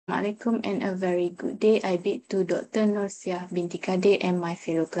Assalamualaikum and a very good day. I bid to Dr. Nursia binti Kadir and my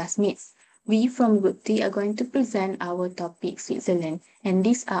fellow classmates. We from Group 3 are going to present our topic Switzerland, and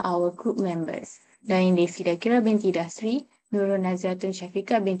these are our group members. Dain Desi Dakira binti Dasri, Nurul Naziatun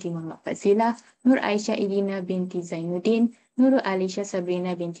Syafiqah binti Muhammad Fazilah, Nur Aisyah Idina binti Zainuddin, Nurul Alisha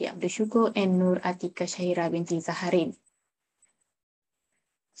Sabrina binti Abdul Syukur, and Nur Atika Syahira binti Zaharin.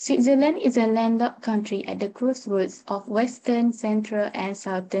 Switzerland is a landlocked country at the crossroads of Western, Central, and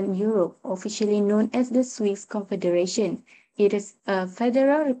Southern Europe, officially known as the Swiss Confederation. It is a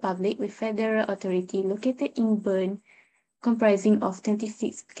federal republic with federal authority located in Bern, comprising of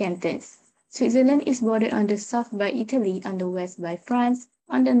 26 cantons. Switzerland is bordered on the south by Italy, on the west by France,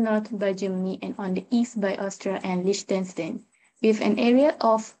 on the north by Germany, and on the east by Austria and Liechtenstein. With an area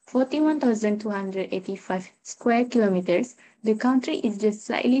of 41,285 square kilometers, the country is just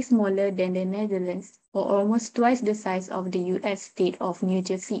slightly smaller than the Netherlands, or almost twice the size of the US state of New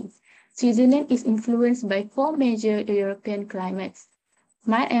Jersey. Switzerland is influenced by four major European climates.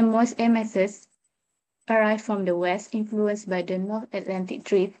 Mild and moist MSS arrive from the west, influenced by the North Atlantic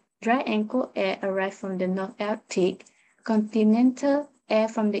Drift. Dry and cold air arrive from the North Arctic. Continental air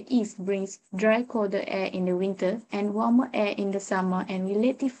from the east brings dry, colder air in the winter and warmer air in the summer, and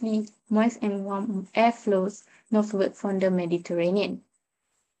relatively moist and warm air flows northward from the Mediterranean.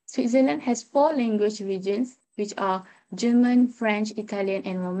 Switzerland has four language regions, which are German, French, Italian,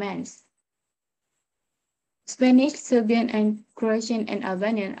 and Romance. Spanish, Serbian, and Croatian and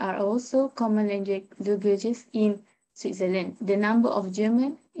Albanian are also common languages in Switzerland. The number of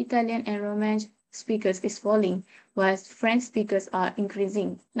German, Italian, and Romance speakers is falling, whilst French speakers are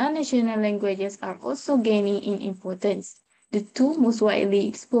increasing. Non-national languages are also gaining in importance. The two most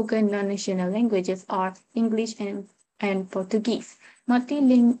widely spoken non-national languages are English and Portuguese.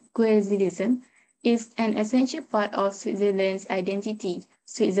 Multilingualism is an essential part of Switzerland's identity.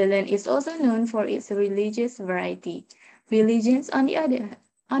 Switzerland is also known for its religious variety. Religions, on the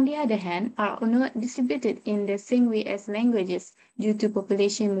other hand, are not distributed in the same way as languages due to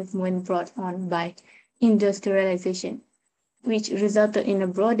population movement brought on by industrialization, which resulted in a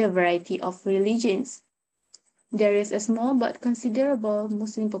broader variety of religions. There is a small but considerable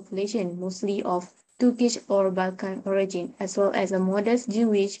Muslim population, mostly of Turkish or Balkan origin, as well as a modest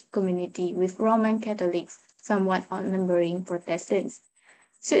Jewish community with Roman Catholics, somewhat outnumbering Protestants.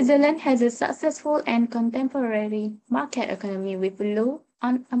 Switzerland has a successful and contemporary market economy with low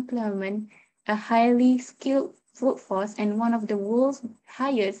unemployment, a highly skilled workforce, and one of the world's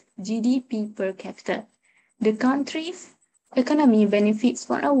highest GDP per capita. The country's economy benefits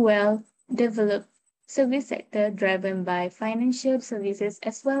from a well-developed service sector driven by financial services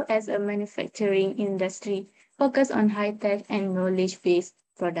as well as a manufacturing industry focused on high-tech and knowledge-based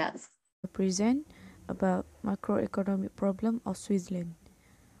products. Present about macroeconomic problem of Switzerland.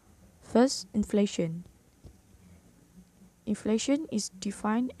 First, inflation. Inflation is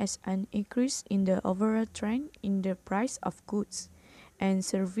defined as an increase in the overall trend in the price of goods and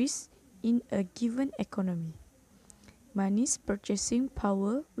services in a given economy. Money's purchasing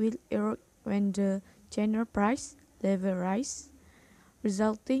power will erode when the general price level rise,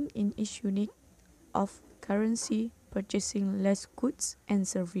 resulting in each unit of currency purchasing less goods and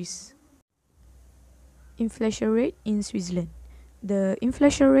services. Inflation rate in Switzerland. The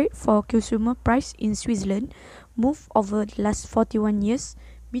inflation rate for consumer price in Switzerland moved over the last 41 years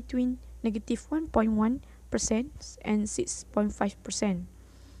between negative 1.1% and 6.5%.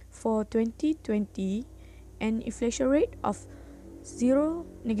 For 2020, an inflation rate of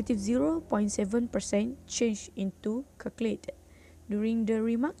negative 0.7% changed into calculated. During the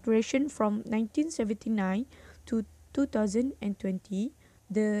remarked duration from 1979 to 2020,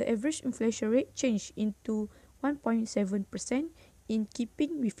 the average inflation rate changed into 1.7% in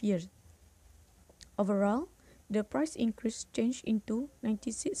keeping with years. Overall, the price increase changed into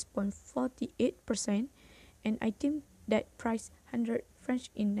 96.48%, and item that priced 100 French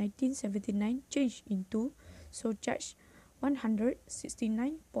in 1979 changed into surcharge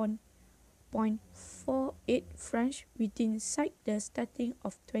 169.48 French within sight the starting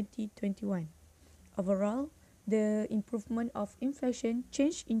of 2021. Overall, the improvement of inflation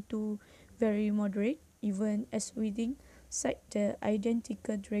changed into very moderate, even as within sight the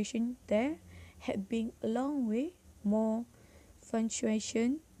identical duration there had been a long way more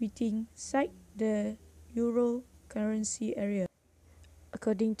fluctuation within sight the euro currency area.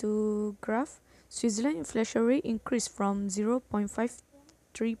 According to graph, Switzerland inflation rate increased from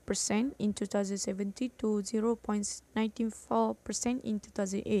 0.53% in 2017 to 0.94% in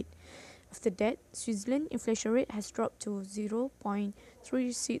 2008. After that, Switzerland inflation rate has dropped to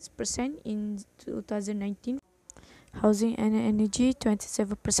 0.36% in 2019. Housing and energy,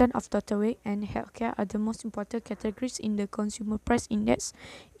 27% of total weight, and healthcare are the most important categories in the consumer price index.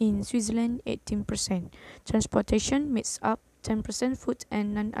 In Switzerland, 18%. Transportation makes up 10%, food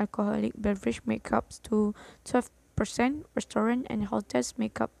and non-alcoholic beverage make up to 12%, restaurant and hotels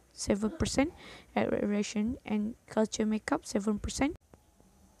make up 7%, and recreation and culture make up 7%.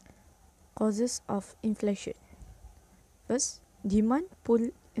 Causes of inflation. First, demand pull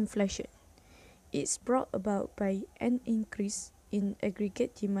inflation. It's brought about by an increase in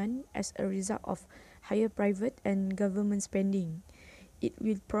aggregate demand as a result of higher private and government spending. It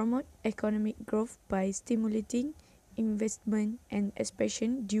will promote economic growth by stimulating investment and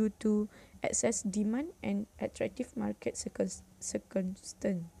expansion due to excess demand and attractive market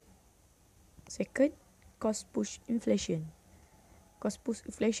circumstances. Second, cost push inflation. Cost push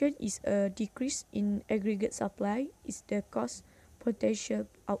inflation is a decrease in aggregate supply is the cost potential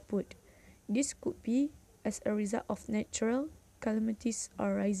output. This could be as a result of natural calamities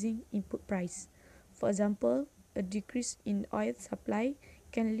or rising input price. For example, a decrease in oil supply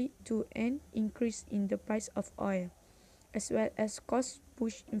can lead to an increase in the price of oil, as well as cost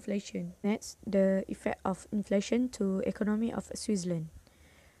push inflation. Next, the effect of inflation to economy of Switzerland.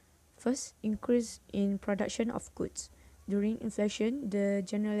 First, increase in production of goods. During inflation, the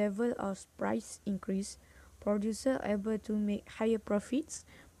general level of price increase. Producers are able to make higher profits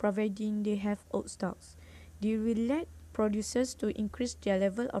providing they have old stocks. They will let producers to increase their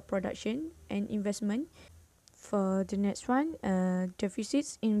level of production and investment. For the next one,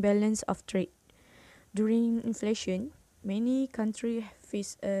 deficits in balance of trade. During inflation, many countries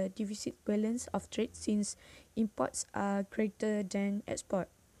face a deficit balance of trade since imports are greater than export.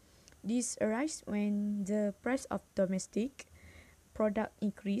 This arises when the price of domestic product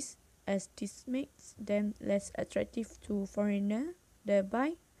increase as this makes them less attractive to foreigners,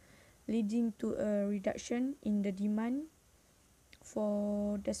 thereby leading to a reduction in the demand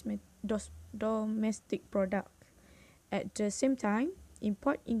for domestic product. At the same time,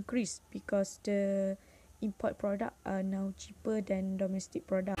 import increase because the import product are now cheaper than domestic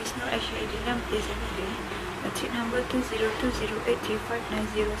product. National ID number is matric number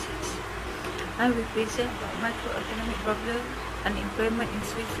 20283596. I will present about macroeconomic problem, unemployment in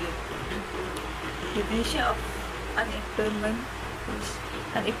Switzerland. Definition of unemployment is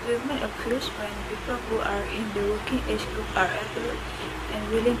unemployment occurs when people who are in the working age group are able and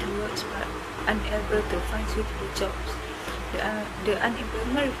willing to work but unable to find suitable jobs. The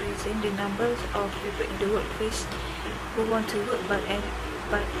unemployment represents the numbers of people in the workplace who want to work but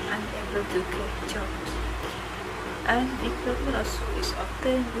unable to get jobs. Unemployment also is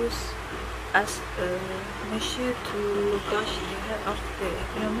often used as a measure to gauge the health of the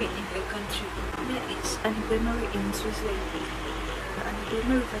economy in the country. That is unemployment rate in Switzerland.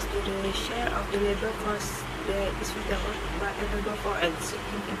 Unemployment refers to the share of the labor force that is available for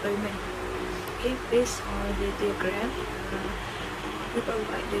seeking employment. Okay, based on the diagram, we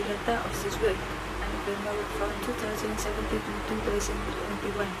provide the data of Switzerland unemployment rate from 2017 to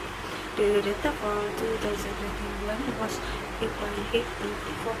 2021. The data for 2021 was 8.8 to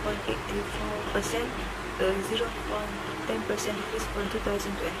 4.834%, 0.10% increase from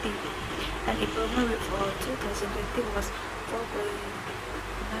 2020. And employment rate for 2020 was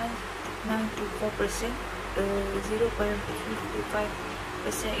 4.994%,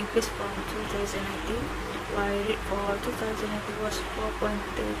 0.55% increase from 2019, while rate for 2019 was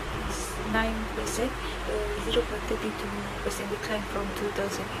 4.39%, 0.32% decline from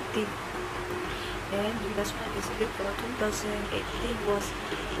 2018. And the last one is rate for 2018 was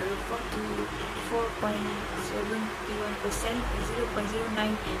 4.71%,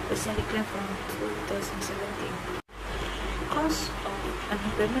 0.09% decline from 2017. Cause of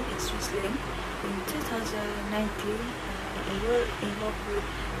unemployment in Switzerland in 2019, the world involved with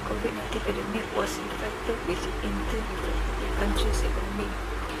COVID-19 pandemic was affected with the country's economy.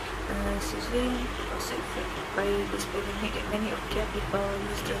 Switzerland was affected by this pandemic and many of their people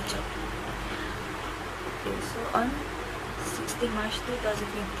lost their job. Okay, so on 16 March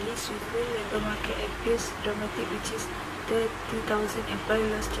 2020, Switzerland labor market appears dramatic, which is 30,000 employees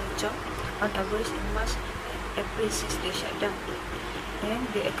lost their job on average in March and April since the shutdown. And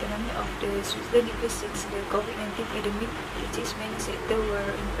the economy of the Switzerland decreased since the COVID-19 pandemic, which is many sectors were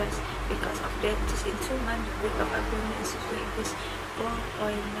impacted because of that. Just in 2 months, the rate of unemployment in Switzerland increased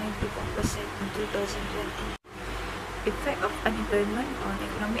 4.94% in 2020. Effect of unemployment on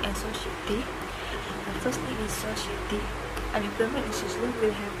economy and society. Firstly is society. Unemployment in Switzerland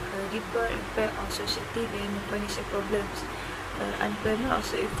will have a deeper impact on society than financial problems. Unemployment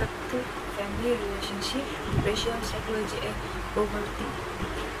also affected family relationship, depression, psychology, and poverty.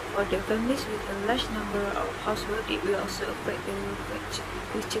 For the families with a large number of households, it will also affect the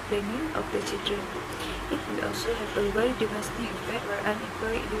future planning of the children. It will also have a very devastating effect where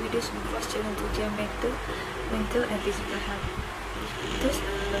unemployed individuals will face challenge to their mental and physical health. Thus,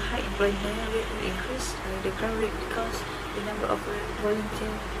 a high employment rate will increase the crime rate because the number of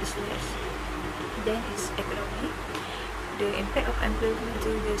volunteers is less. Then is economy. The impact of employment to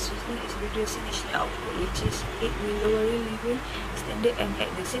the Switzerland is reducing national output, which is it will lower living standard and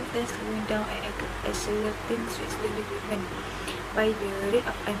at the same time slowing down and accelerating Switzerland development. By the rate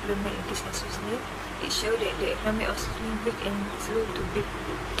of employment increase in Switzerland, it shows that the economy of Switzerland weak and slow to build.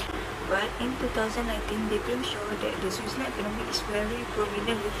 But in 2019, the claim showed that the Switzerland economy is very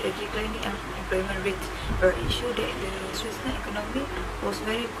prominent with a declining employment rate, where it showed that the Switzerland economy was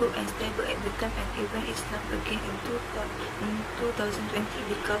very good and stable at the time and even it slumped again in 2020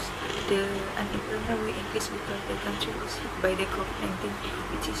 because the unemployment rate increased because the country was hit by the COVID-19,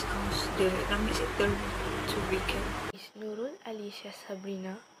 which is caused the economic sector to weaken. Is Nurul Alicia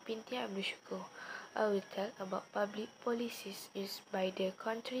Sabrina binti Abdul Syukur. I will tell about public policies used by the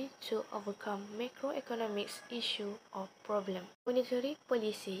country to overcome macroeconomics issue or problem. Monetary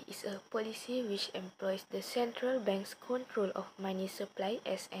policy is a policy which employs the central bank's control of money supply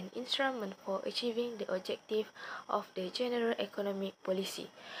as an instrument for achieving the objective of the general economic policy.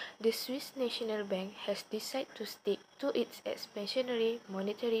 The Swiss National Bank has decided to stick to its expansionary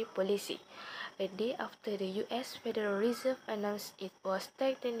monetary policy. A day after the U.S. Federal Reserve announced it was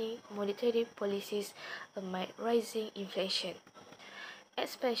tightening monetary policies amid rising inflation.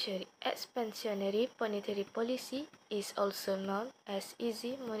 Expansionary monetary policy is also known as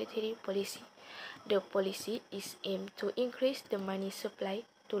easy monetary policy. The policy is aimed to increase the money supply,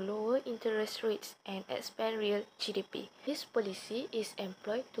 to lower interest rates and expand real GDP. This policy is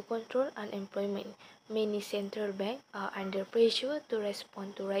employed to control unemployment. Many central banks are under pressure to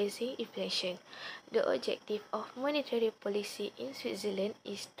respond to rising inflation. The objective of monetary policy in Switzerland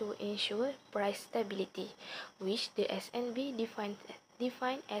is to ensure price stability, which the SNB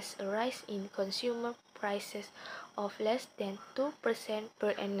defined as a rise in consumer prices of less than 2%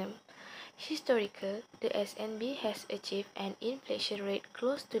 per annum. Historically, the SNB has achieved an inflation rate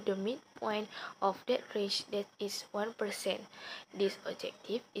close to the midpoint of that range, that is 1%. This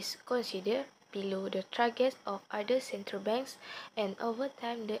objective is considered below the targets of other central banks, and over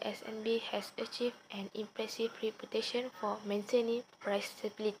time the SNB has achieved an impressive reputation for maintaining price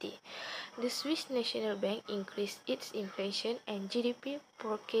stability. The Swiss National Bank increased its inflation and GDP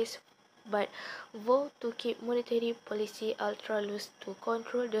forecast but vowed to keep monetary policy ultra loose to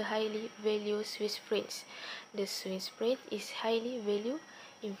control the highly valued Swiss francs. The Swiss franc is highly valued,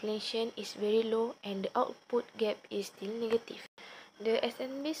 inflation is very low, and the output gap is still negative. The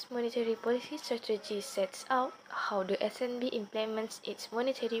SNB's monetary policy strategy sets out how the SNB implements its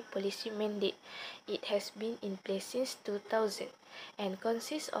monetary policy mandate. It has been in place since 2000 and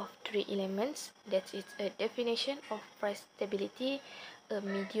consists of three elements, that is a definition of price stability, a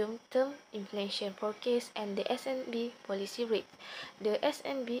medium-term inflation forecast, and the SNB policy rate. The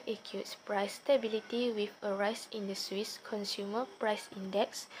SNB equates price stability with a rise in the Swiss Consumer Price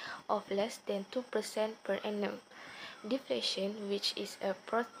Index of less than 2% per annum. Deflation, which is a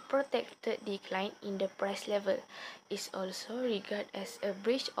protected decline in the price level, is also regarded as a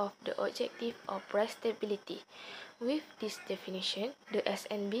breach of the objective of price stability. With this definition, the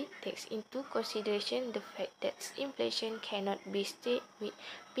SNB takes into consideration the fact that inflation cannot be stated with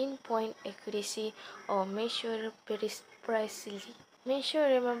pinpoint accuracy or measured precisely.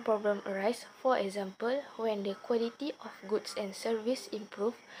 Measurement problems arise, for example, when the quality of goods and services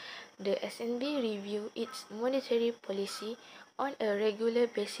improve. The SNB reviews its monetary policy on a regular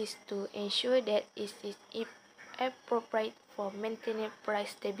basis to ensure that it is appropriate for maintaining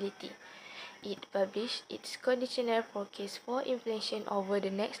price stability. It published its conditional forecast for inflation over the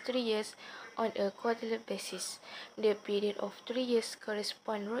next 3 years on a quarterly basis. The period of 3 years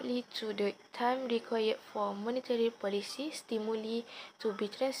corresponds roughly to the time required for monetary policy stimuli to be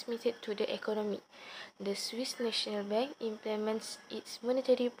transmitted to the economy. The Swiss National Bank implements its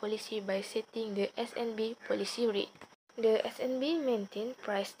monetary policy by setting the SNB policy rate. The SNB maintains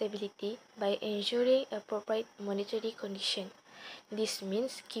price stability by ensuring appropriate monetary conditions. This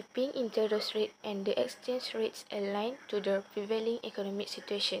means keeping interest rate and the exchange rates aligned to the prevailing economic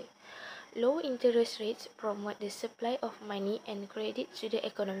situation. Low interest rates promote the supply of money and credit to the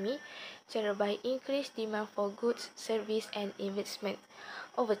economy, thereby increase demand for goods, service, and investment.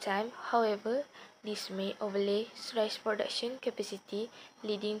 Over time, however, this may overlay stretch production capacity,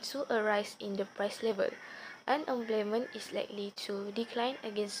 leading to a rise in the price level. Unemployment is likely to decline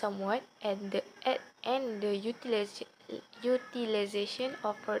again somewhat, and the utilization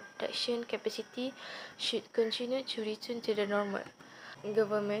of production capacity should continue to return to the normal.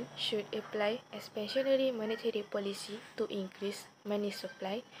 Government should apply expansionary monetary policy to increase money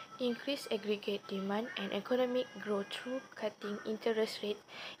supply, increase aggregate demand and economic growth through cutting interest rates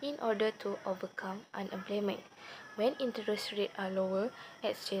in order to overcome unemployment. When interest rates are lower,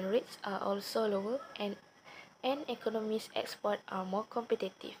 exchange rates are also lower and economies' export are more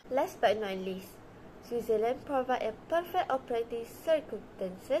competitive. Last but not least, Switzerland provides a perfect operating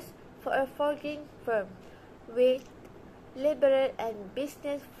circumstances for a foreign firm with liberal and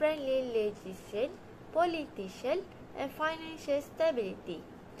business-friendly legislation, political and financial stability,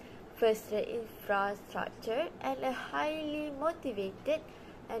 first-rate infrastructure, and a highly motivated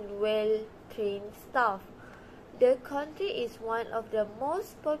and well-trained staff. The country is one of the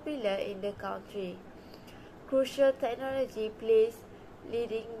most popular in the country. Crucial technology plays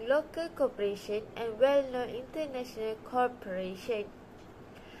leading local corporation and well-known international corporation.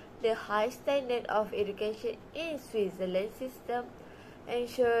 The high standard of education in Switzerland system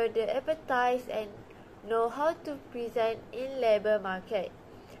ensure the appetite and know how to present in labor market,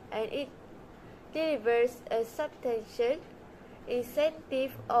 and it delivers a substantial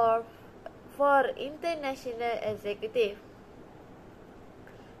incentive for international executive.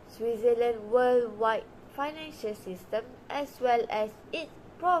 Switzerland worldwide financial system as well as its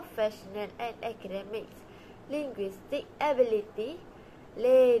professional and academics linguistic ability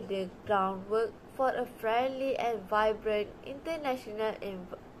lay the groundwork for a friendly and vibrant international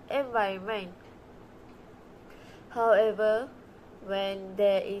environment. However, when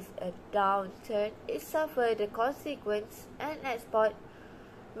there is a downturn, it suffers the consequence and export,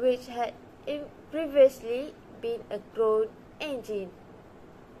 which had previously been a growth engine,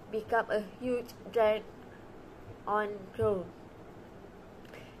 become a huge drag on growth.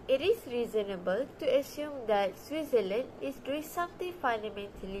 It is reasonable to assume that Switzerland is doing something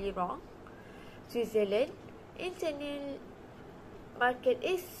fundamentally wrong. Switzerland's internal market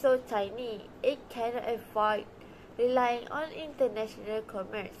is so tiny, it cannot avoid relying on international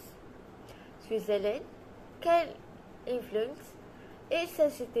commerce. Switzerland can influence its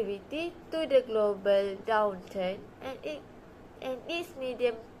sensitivity to the global downturn and its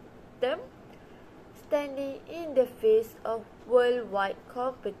medium-term standing in the face of worldwide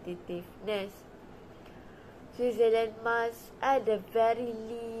competitiveness. Switzerland must at the very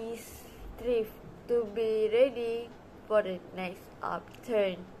least strive to be ready for the next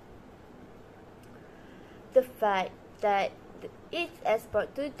upturn. The fact that its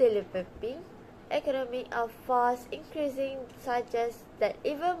export to developing economies are fast increasing suggests that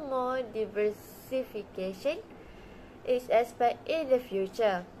even more diversification is expected in the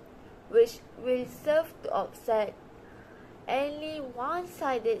future, which will serve to offset any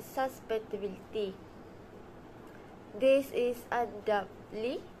one-sided susceptibility. This is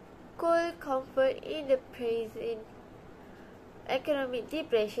undoubtedly cold comfort in the present economic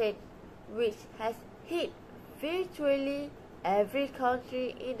depression, which has hit virtually every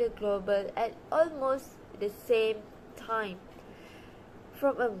country in the global at almost the same time.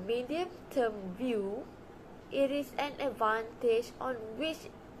 From a medium-term view, it is an advantage on which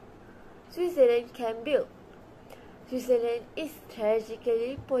Switzerland can build. Switzerland is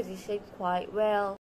strategically positioned quite well.